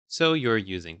So you're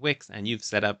using Wix and you've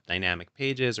set up dynamic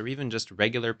pages or even just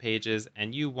regular pages,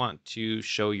 and you want to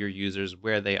show your users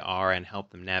where they are and help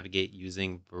them navigate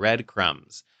using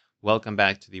breadcrumbs. Welcome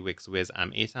back to the Wix Wiz.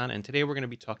 I'm Eitan, and today we're going to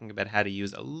be talking about how to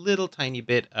use a little tiny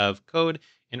bit of code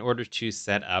in order to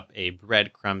set up a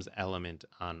breadcrumbs element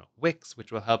on Wix,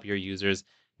 which will help your users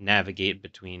navigate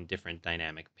between different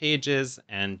dynamic pages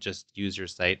and just use your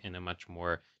site in a much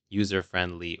more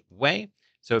user-friendly way.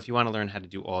 So if you want to learn how to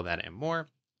do all that and more,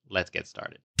 let's get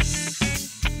started.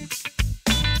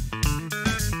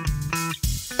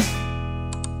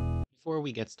 Before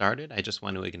we get started, I just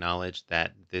want to acknowledge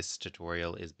that this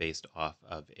tutorial is based off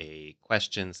of a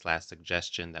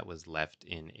question/suggestion that was left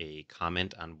in a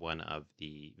comment on one of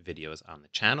the videos on the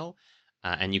channel.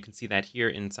 And you can see that here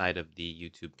inside of the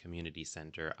YouTube Community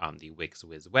Center on the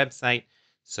WixWiz website.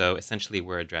 So essentially,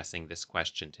 we're addressing this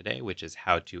question today, which is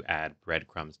how to add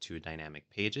breadcrumbs to dynamic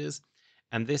pages.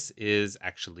 And this is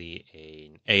actually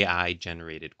an AI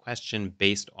generated question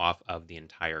based off of the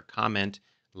entire comment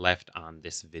left on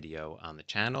this video on the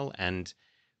channel. And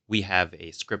we have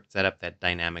a script set up that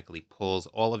dynamically pulls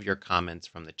all of your comments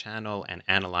from the channel and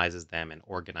analyzes them and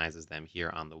organizes them here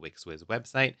on the WixWiz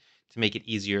website to make it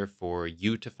easier for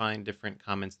you to find different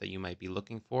comments that you might be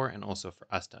looking for, and also for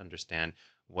us to understand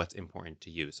what's important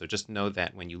to you. So just know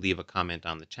that when you leave a comment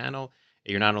on the channel,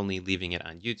 you're not only leaving it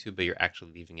on YouTube, but you're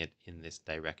actually leaving it in this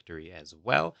directory as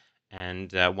well.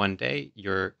 And one day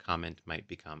your comment might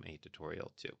become a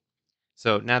tutorial too.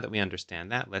 So now that we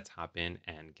understand that, let's hop in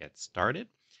and get started.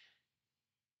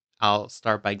 I'll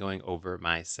start by going over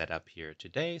my setup here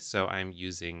today. So I'm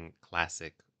using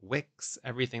classic Wix.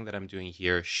 Everything that I'm doing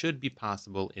here should be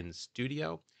possible in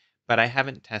Studio, but I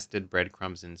haven't tested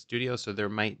breadcrumbs in Studio, so there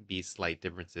might be slight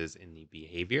differences in the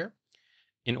behavior.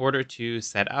 In order to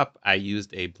set up, I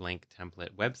used a blank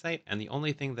template website, and the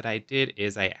only thing that I did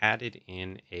is I added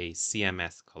in a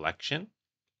CMS collection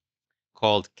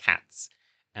called cats.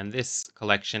 And this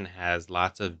collection has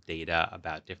lots of data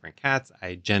about different cats.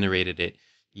 I generated it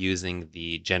using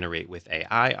the Generate with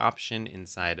AI option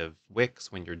inside of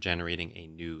Wix when you're generating a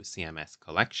new CMS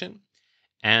collection.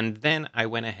 And then I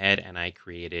went ahead and I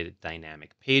created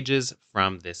dynamic pages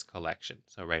from this collection.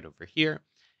 So right over here,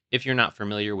 if you're not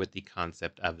familiar with the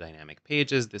concept of dynamic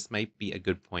pages, this might be a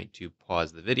good point to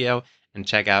pause the video and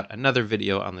check out another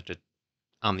video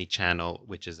on the channel,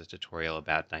 which is a tutorial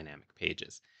about dynamic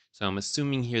pages. So I'm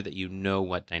assuming here that you know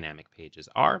what dynamic pages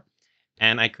are.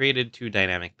 And I created two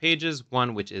dynamic pages,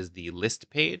 one which is the list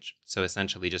page, so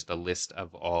essentially just a list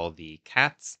of all the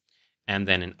cats, and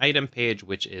then an item page,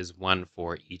 which is one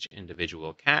for each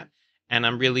individual cat. And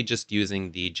I'm really just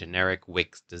using the generic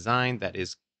Wix design that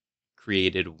is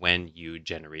created when you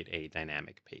generate a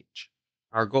dynamic page.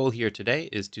 Our goal here today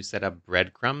is to set up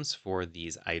breadcrumbs for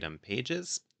these item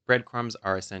pages. Breadcrumbs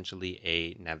are essentially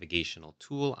a navigational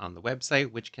tool on the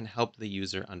website which can help the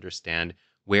user understand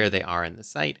where they are in the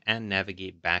site and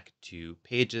navigate back to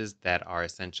pages that are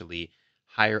essentially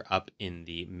higher up in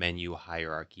the menu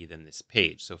hierarchy than this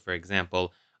page. So for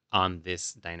example, on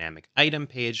this dynamic item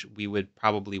page, we would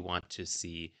probably want to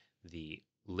see the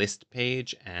list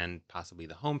page and possibly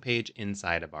the home page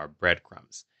inside of our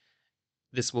breadcrumbs.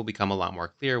 This will become a lot more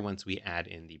clear once we add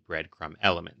in the breadcrumb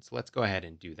element. So let's go ahead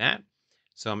and do that.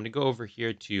 So I'm going to go over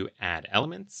here to add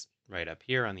elements right up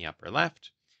here on the upper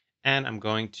left. And I'm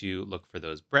going to look for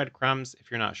those breadcrumbs. If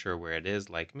you're not sure where it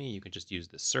is, like me, you can just use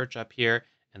the search up here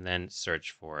and then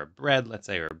search for bread, let's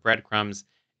say, or breadcrumbs.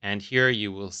 And here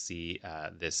you will see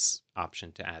this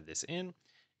option to add this in.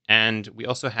 And we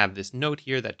also have this note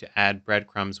here that to add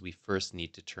breadcrumbs, we first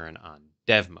need to turn on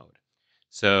dev mode.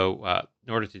 So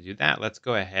in order to do that, let's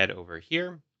go ahead over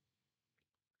here.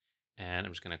 And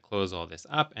I'm just going to close all this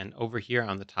up. And over here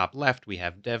on the top left, we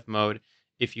have dev mode.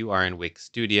 If you are in Wix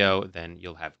Studio, then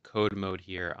you'll have code mode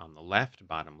here on the left,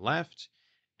 bottom left.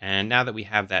 And now that we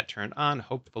have that turned on,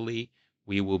 hopefully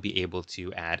we will be able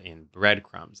to add in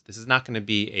breadcrumbs. This is not going to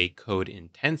be a code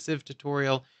intensive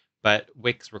tutorial, but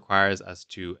Wix requires us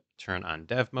to turn on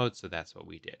dev mode, so that's what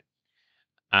we did.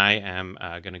 I am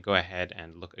going to go ahead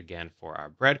and look again for our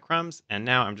breadcrumbs. And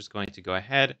now I'm just going to go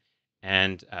ahead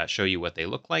and show you what they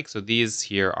look like. So these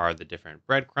here are the different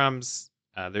breadcrumbs.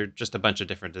 They're just a bunch of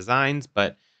different designs,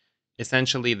 but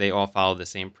essentially they all follow the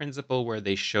same principle where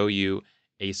they show you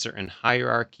a certain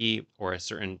hierarchy or a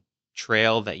certain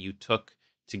trail that you took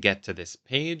to get to this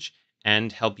page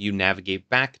and help you navigate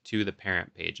back to the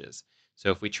parent pages. So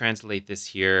if we translate this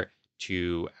here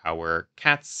to our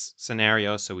cats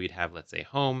scenario, so we'd have, let's say,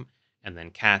 home, and then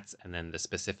cats, and then the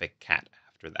specific cat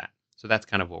after that. So that's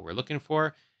kind of what we're looking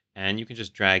for. And you can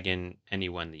just drag in any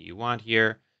one that you want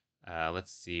here.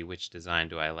 Let's see, which design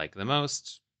do I like the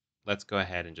most? let's go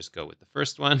ahead and just go with the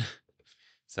first one.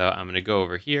 So I'm going to go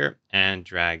over here and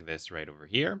drag this right over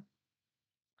here.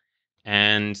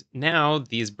 And now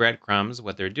these breadcrumbs,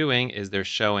 what they're doing is they're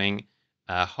showing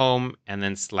home and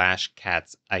then slash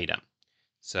cat's item.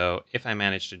 So if I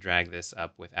manage to drag this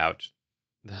up without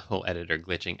the whole editor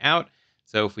glitching out,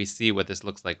 so if we see what this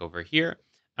looks like over here,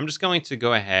 I'm just going to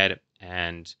go ahead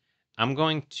and I'm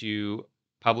going to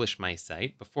publish my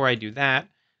site. Before I do that,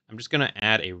 I'm just going to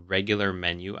add a regular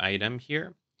menu item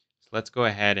here. So let's go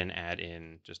ahead and add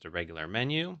in just a regular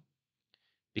menu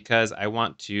because I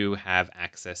want to have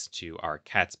access to our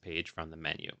cats page from the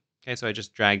menu. Okay, so I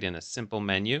just dragged in a simple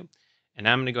menu, and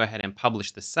now I'm going to go ahead and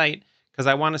publish the site because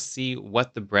I want to see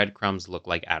what the breadcrumbs look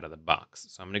like out of the box.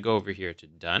 So I'm going to go over here to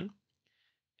done,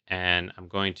 and I'm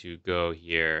going to go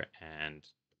here and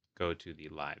go to the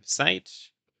live site.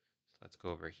 Let's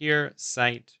go over here,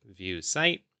 site, view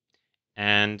site,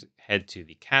 and head to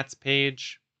the cats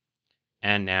page.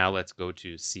 And now let's go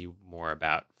to see more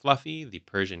about Fluffy, the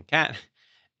Persian cat.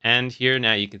 And here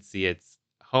now you can see it's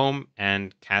home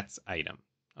and cat's item.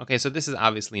 Okay, so this is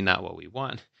obviously not what we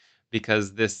want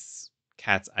because this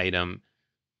cat's item,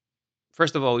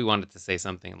 first of all, we wanted to say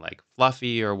something like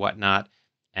fluffy or whatnot.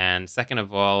 And second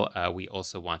of all, we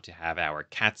also want to have our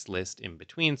cats list in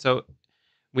between. So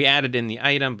we added in the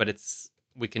item, but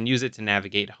we can use it to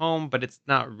navigate home, but it's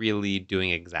not really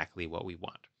doing exactly what we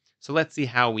want. So let's see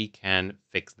how we can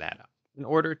fix that up. In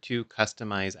order to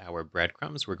customize our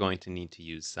breadcrumbs, we're going to need to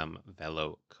use some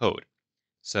Velo code.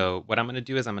 So what I'm going to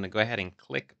do is I'm going to go ahead and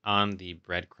click on the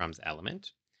breadcrumbs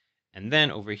element. And then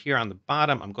over here on the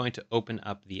bottom, I'm going to open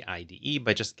up the IDE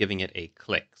by just giving it a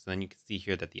click. So then you can see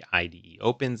here that the IDE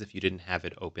opens if you didn't have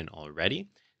it open already.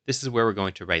 This is where we're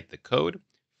going to write the code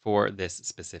for this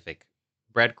specific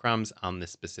breadcrumbs on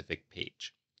this specific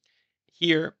page.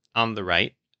 Here on the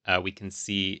right, we can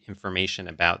see information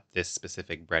about this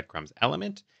specific breadcrumbs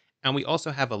element. And we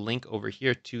also have a link over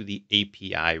here to the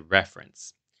API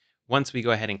reference. Once we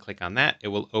go ahead and click on that, it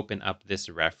will open up this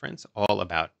reference all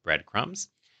about breadcrumbs.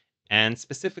 And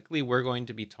specifically, we're going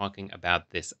to be talking about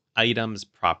this items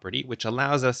property, which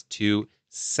allows us to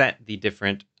set the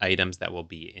different items that will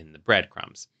be in the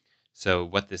breadcrumbs. So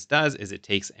what this does is it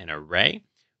takes an array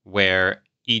where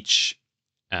each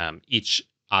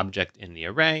object in the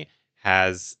array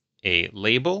has a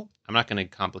label. I'm not going to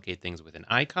complicate things with an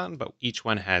icon, but each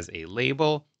one has a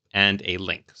label and a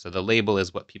link. So the label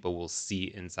is what people will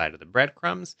see inside of the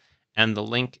breadcrumbs, and the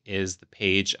link is the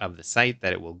page of the site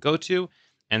that it will go to.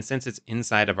 And since it's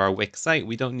inside of our Wix site,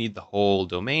 we don't need the whole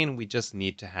domain. We just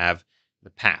need to have the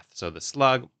path, so the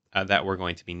slug that we're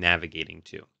going to be navigating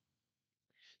to.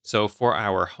 So for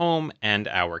our home and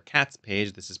our cats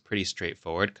page, this is pretty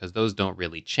straightforward because those don't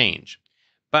really change.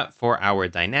 But for our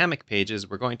dynamic pages,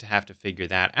 we're going to have to figure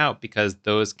that out because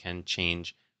those can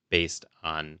change based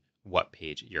on what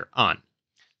page you're on.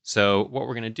 So what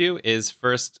we're going to do is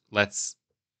first, let's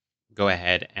go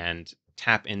ahead and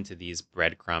tap into these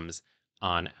breadcrumbs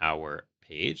on our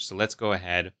page. So let's go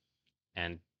ahead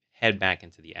and head back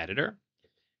into the editor.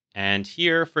 And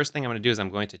here, first thing I'm going to do is I'm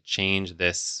going to change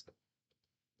this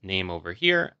name over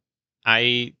here.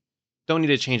 I don't need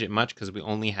to change it much because we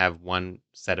only have one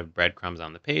set of breadcrumbs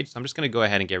on the page. So I'm just going to go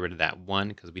ahead and get rid of that one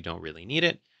because we don't really need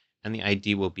it. And the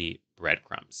ID will be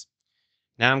breadcrumbs.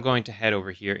 Now I'm going to head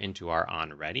over here into our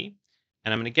onReady.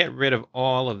 And I'm going to get rid of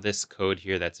all of this code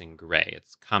here that's in gray.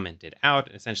 It's commented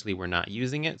out. Essentially, we're not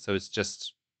using it. So it's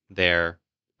just there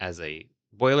as a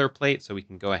boilerplate. So we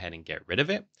can go ahead and get rid of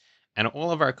it. And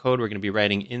all of our code we're going to be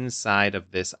writing inside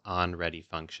of this onReady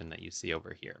function that you see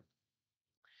over here.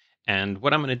 And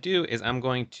what I'm going to do is I'm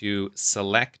going to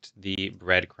select the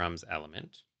breadcrumbs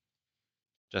element,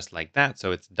 just like that.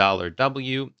 So it's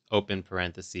 $W, open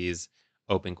parentheses,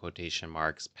 open quotation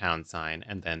marks, pound sign,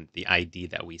 and then the ID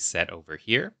that we set over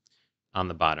here on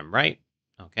the bottom right.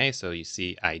 Okay, so you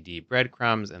see ID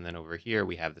breadcrumbs, and then over here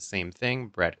we have the same thing,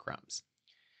 breadcrumbs.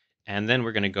 And then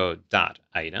we're going to go dot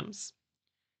items.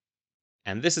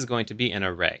 And this is going to be an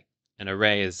array. An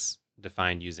array is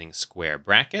defined using square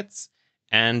brackets,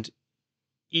 and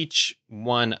each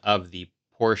one of the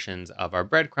portions of our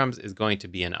breadcrumbs is going to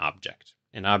be an object.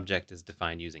 An object is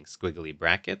defined using squiggly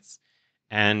brackets,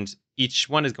 and each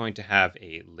one is going to have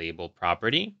a label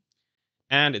property,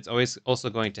 and it's always also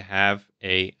going to have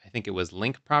I think it was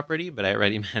link property, but I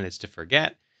already managed to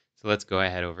forget. So let's go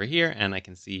ahead over here, and I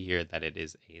can see here that it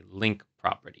is a link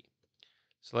property.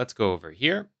 So let's go over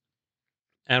here,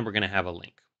 and we're going to have a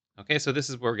link. Okay, so this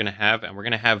is what we're going to have, and we're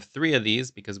going to have 3 of these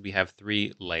because we have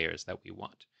 3 layers that we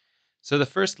want. So the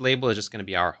first label is just going to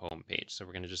be our home page. So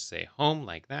we're going to just say home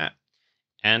like that.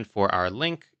 And for our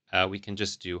link, we can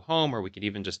just do home, or we could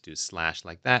even just do slash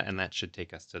like that, and that should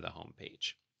take us to the home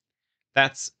page.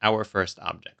 That's our first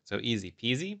object, so easy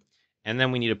peasy. And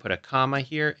then we need to put a comma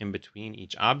here in between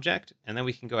each object, and then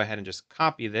we can go ahead and just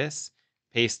copy this,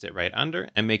 paste it right under,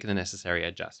 and make the necessary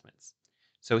adjustments.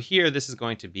 So here, this is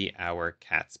going to be our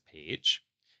cats page.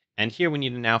 And here we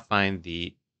need to now find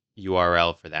the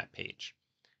URL for that page.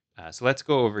 So let's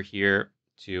go over here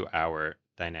to our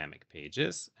dynamic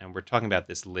pages, and we're talking about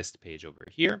this list page over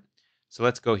here. So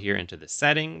let's go here into the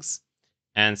settings,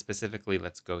 and specifically,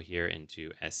 let's go here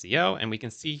into SEO, and we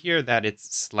can see here that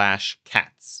it's slash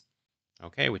cats,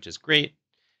 okay, which is great.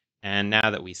 And now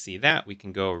that we see that, we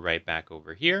can go right back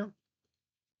over here.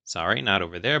 Sorry, not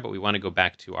over there, but we want to go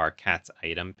back to our cats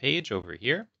item page over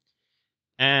here.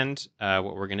 And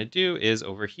what we're going to do is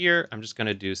over here, I'm just going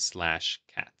to do slash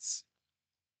cats.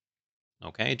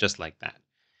 Okay, just like that.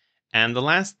 And the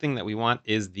last thing that we want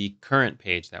is the current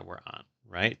page that we're on,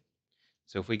 right?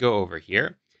 So if we go over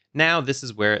here, now this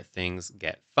is where things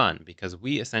get fun because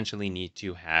we essentially need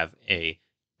to have a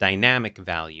dynamic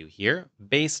value here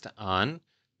based on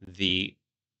the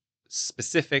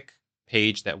specific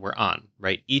page that we're on,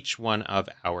 right? Each one of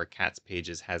our cats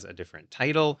pages has a different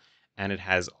title and it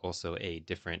has also a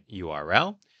different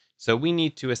URL. So we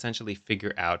need to essentially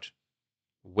figure out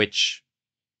which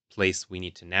place we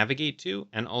need to navigate to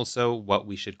and also what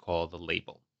we should call the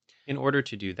label. In order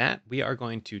to do that, we are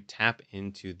going to tap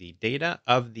into the data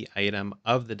of the item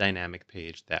of the dynamic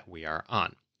page that we are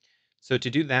on. So to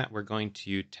do that, we're going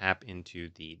to tap into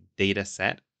the data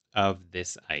set of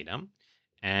this item.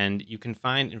 And you can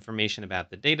find information about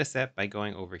the data set by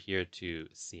going over here to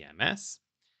CMS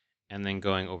and then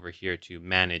going over here to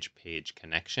Manage Page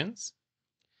Connections.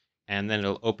 And then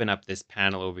it'll open up this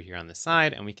panel over here on the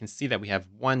side, and we can see that we have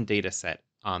one data set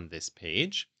on this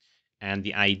page. And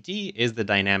the ID is the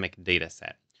dynamic data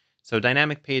set. So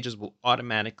dynamic pages will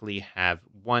automatically have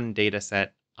one data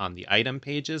set on the item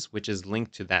pages, which is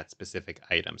linked to that specific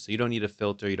item. So you don't need to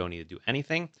filter, you don't need to do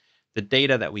anything. The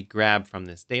data that we grab from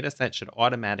this data set should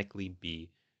automatically be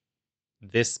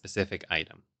this specific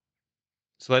item.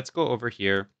 So let's go over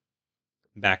here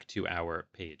back to our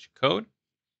page code,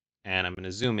 and I'm going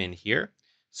to zoom in here.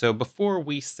 So before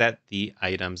we set the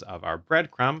items of our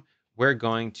breadcrumb, we're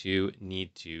going to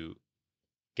need to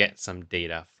get some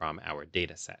data from our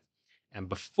data set. And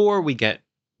before we get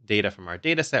data from our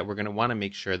data set, we're going to want to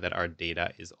make sure that our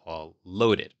data is all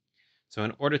loaded. So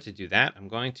in order to do that, I'm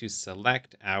going to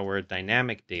select our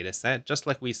dynamic data set, just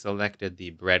like we selected the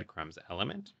breadcrumbs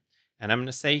element. And I'm going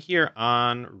to say here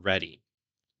on ready.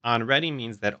 On ready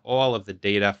means that all of the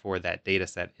data for that data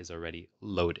set is already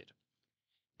loaded.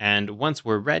 And once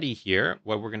we're ready here,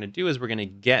 what we're going to do is we're going to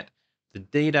get the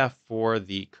data for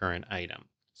the current item.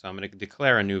 So I'm going to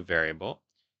declare a new variable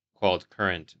called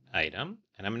current item.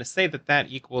 And I'm going to say that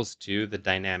that equals to the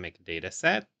dynamic data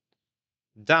set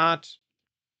dot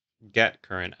get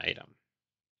current item.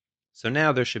 So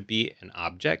now there should be an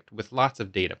object with lots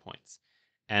of data points.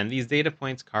 And these data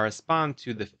points correspond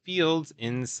to the fields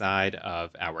inside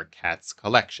of our cats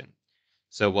collection.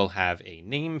 So we'll have a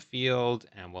name field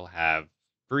and we'll have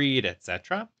breed,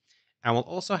 etc. And we'll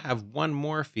also have one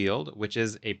more field, which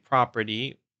is a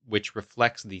property which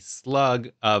reflects the slug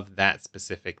of that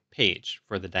specific page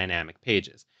for the dynamic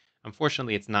pages.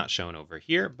 Unfortunately, it's not shown over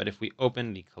here, but if we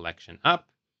open the collection up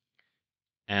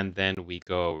and then we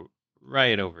go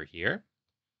right over here,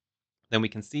 then we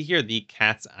can see here the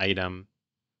cats item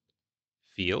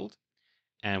field,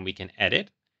 and we can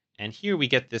edit. And here we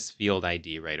get this field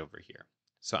ID right over here.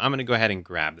 So I'm going to go ahead and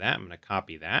grab that. I'm going to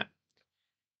copy that.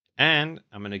 And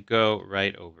I'm going to go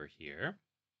right over here.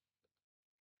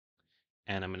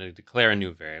 And I'm going to declare a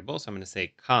new variable. So I'm going to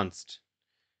say const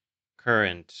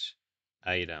current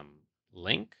item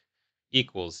link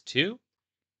equals to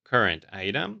current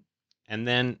item. And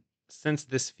then since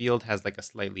this field has like a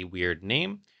slightly weird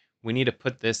name, we need to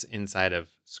put this inside of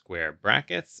square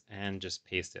brackets and just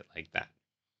paste it like that.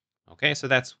 Okay, so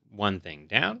that's one thing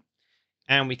down.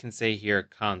 And we can say here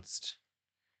const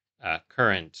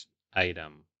current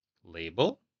item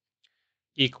label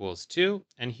equals to,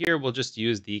 and here we'll just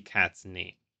use the cat's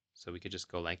name. So we could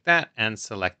just go like that and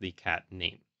select the cat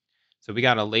name. So we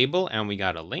got a label and we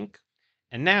got a link.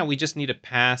 And now we just need to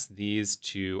pass these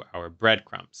to our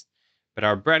breadcrumbs. But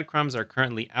our breadcrumbs are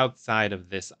currently outside of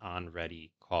this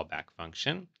onReady callback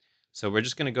function. So we're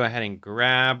just going to go ahead and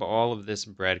grab all of this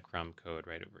breadcrumb code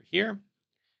right over here.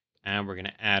 And we're going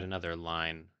to add another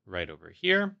line right over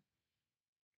here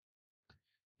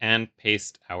and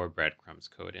paste our breadcrumbs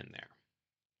code in there.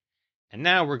 And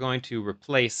now we're going to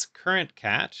replace current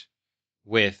cat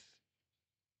with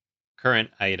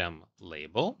current item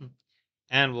label.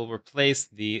 and we'll replace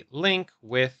the link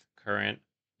with current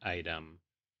item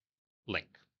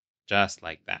link, just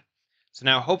like that. So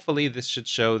now hopefully this should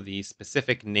show the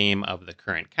specific name of the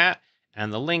current cat,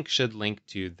 and the link should link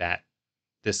to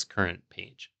this current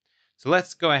page. So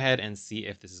let's go ahead and see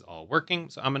if this is all working.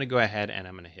 So I'm going to go ahead and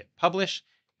I'm going to hit publish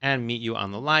and meet you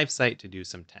on the live site to do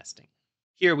some testing.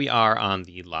 Here we are on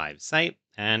the live site,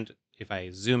 and if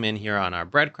I zoom in here on our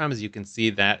breadcrumbs, you can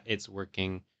see that it's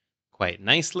working quite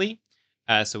nicely.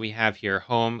 So we have here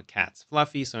home, cats,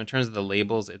 fluffy. So in terms of the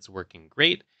labels, it's working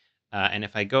great. And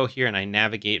if I go here and I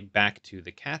navigate back to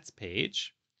the cats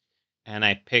page, and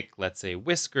I pick, let's say,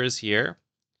 whiskers here,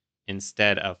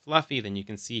 instead of fluffy, then you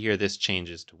can see here this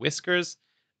changes to whiskers.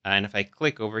 And if I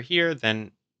click over here,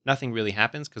 then nothing really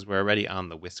happens because we're already on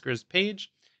the whiskers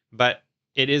page. But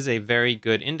it is a very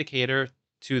good indicator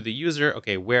to the user,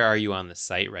 okay, where are you on the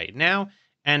site right now?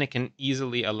 And it can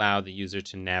easily allow the user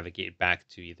to navigate back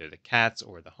to either the cats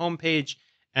or the home page.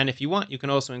 And if you want, you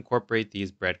can also incorporate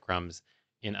these breadcrumbs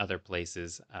in other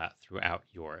places throughout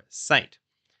your site.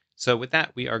 So with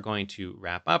that, we are going to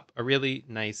wrap up a really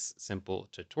nice, simple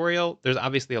tutorial. There's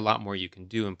obviously a lot more you can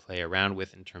do and play around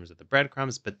with in terms of the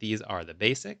breadcrumbs, but these are the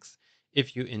basics.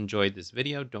 If you enjoyed this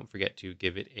video, don't forget to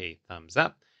give it a thumbs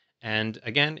up. And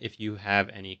again, if you have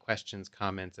any questions,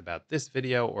 comments about this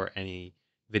video or any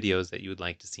videos that you would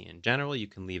like to see in general, you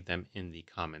can leave them in the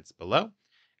comments below.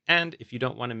 And if you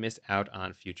don't want to miss out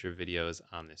on future videos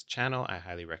on this channel, I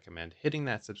highly recommend hitting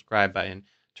that subscribe button,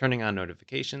 turning on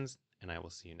notifications, and I will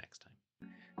see you next time.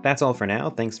 That's all for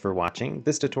now. Thanks for watching.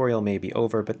 This tutorial may be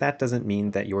over, but that doesn't mean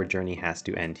that your journey has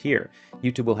to end here.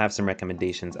 YouTube will have some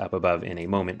recommendations up above in a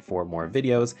moment for more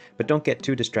videos, but don't get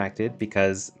too distracted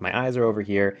because my eyes are over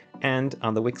here, and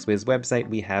on the WixWiz website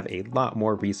we have a lot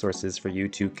more resources for you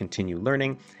to continue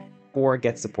learning or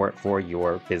get support for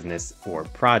your business or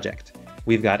project.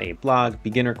 We've got a blog,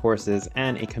 beginner courses,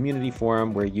 and a community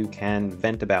forum where you can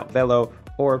vent about Velo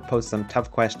or post some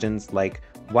tough questions like,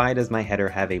 why does my header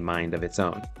have a mind of its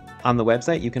own? On the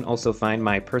website, you can also find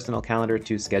my personal calendar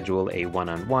to schedule a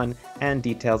one-on-one and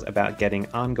details about getting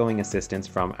ongoing assistance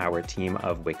from our team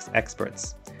of Wix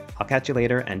experts. I'll catch you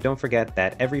later, and don't forget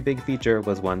that every big feature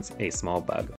was once a small bug.